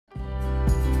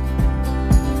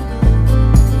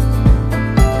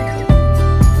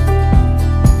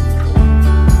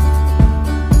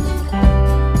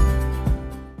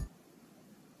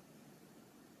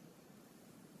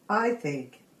I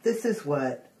think this is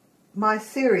what my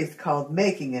series called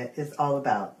Making It is all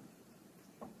about.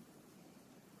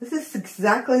 This is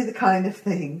exactly the kind of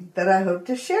thing that I hope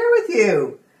to share with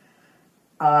you.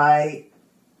 I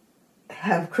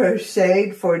have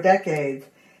crocheted for decades,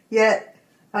 yet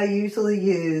I usually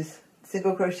use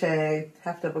single crochet,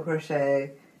 half double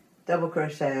crochet, double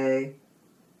crochet,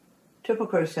 triple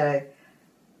crochet.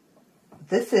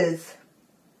 This is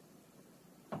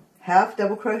half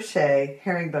double crochet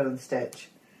herringbone stitch,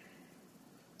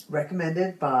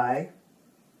 recommended by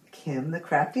Kim the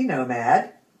Crafty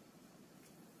Nomad.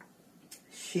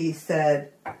 She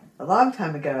said a long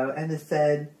time ago, and has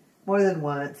said more than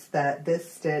once, that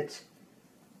this stitch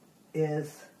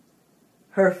is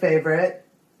her favorite,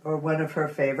 or one of her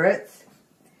favorites.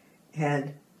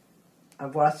 And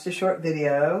I've watched a short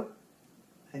video.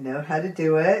 I know how to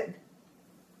do it.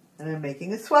 And I'm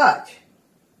making a swatch.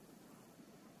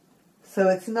 So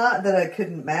it's not that I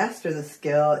couldn't master the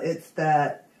skill, it's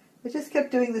that I just kept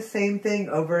doing the same thing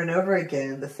over and over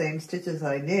again, the same stitches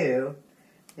I knew,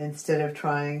 instead of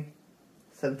trying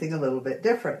something a little bit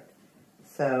different.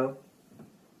 So,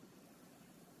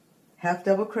 half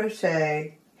double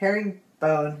crochet,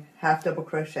 herringbone, half double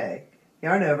crochet,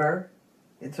 yarn over,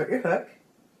 insert your hook,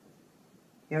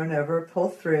 yarn over, pull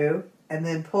through, and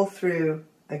then pull through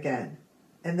again,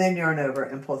 and then yarn over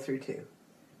and pull through two.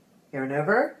 Yarn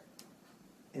over,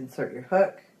 insert your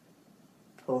hook,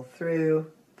 pull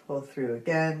through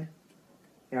again,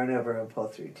 yarn over and pull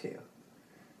through two.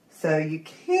 So you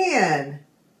can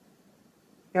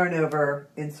yarn over,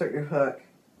 insert your hook,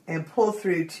 and pull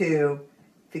through two.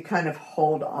 If you kind of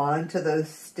hold on to those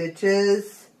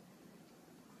stitches,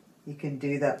 you can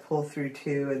do that pull through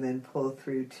two and then pull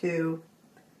through two,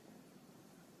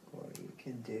 or you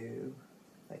can do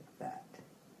like that.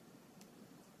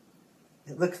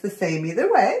 It looks the same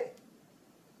either way,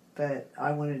 but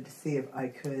I wanted to see if I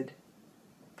could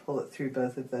pull it through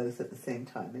both of those at the same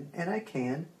time, and I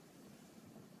can.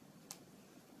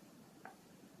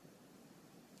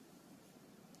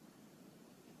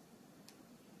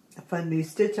 A fun new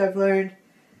stitch I've learned,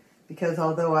 because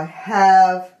although I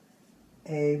have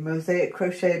a mosaic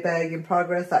crochet bag in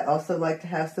progress, I also like to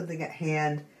have something at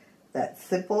hand that's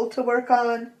simple to work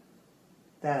on,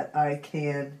 that I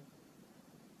can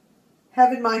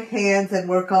have in my hands and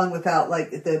work on without,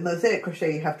 like the mosaic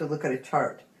crochet, you have to look at a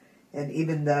chart. And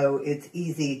even though it's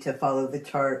easy to follow the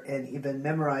chart and even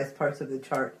memorize parts of the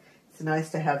chart, it's nice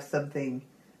to have something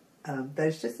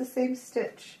that's just the same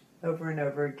stitch over and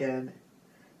over again.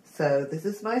 So this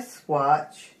is my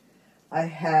swatch. I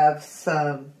have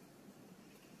some,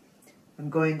 I'm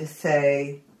going to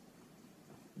say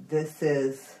this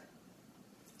is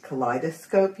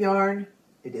kaleidoscope yarn.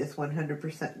 It is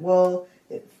 100% wool.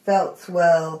 It felts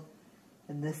well.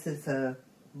 And this is a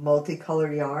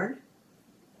multicolor yarn.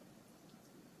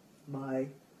 My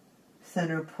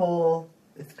center pull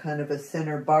is kind of a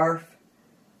center barf,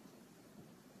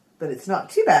 but it's not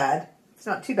too bad. It's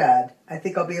not too bad. I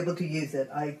think I'll be able to use it.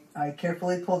 I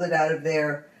carefully pulled it out of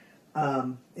there.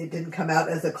 It didn't come out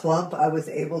as a clump. I was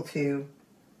able to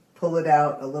pull it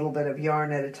out a little bit of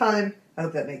yarn at a time. I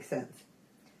hope that makes sense.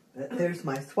 But there's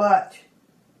my swatch.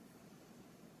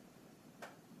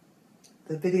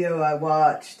 The video I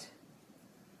watched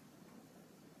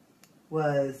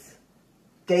was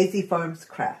Daisy Farms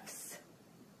Crafts,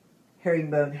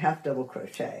 herringbone half double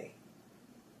crochet.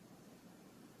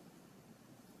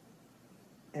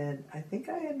 And I think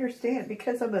I understand,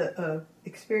 because I'm a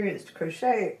experienced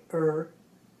crocheter.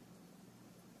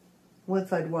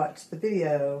 Once I'd watched the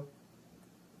video,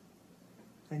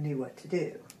 I knew what to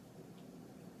do.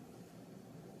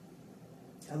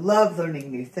 I love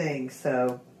learning new things,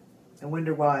 so I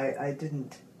wonder why I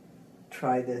didn't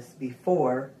try this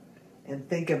before and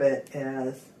think of it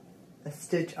as a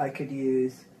stitch I could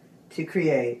use to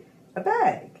create a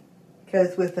bag.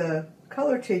 Because with a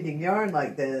color changing yarn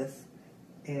like this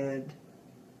and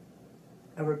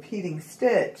a repeating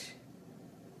stitch,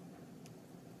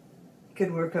 you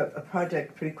can work up a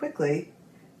project pretty quickly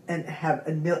and have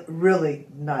a really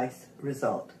nice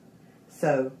result.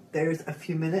 So there's a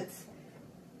few minutes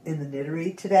in the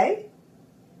knittery today.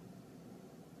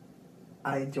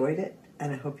 I enjoyed it,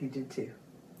 and I hope you did too.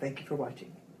 Thank you for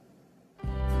watching.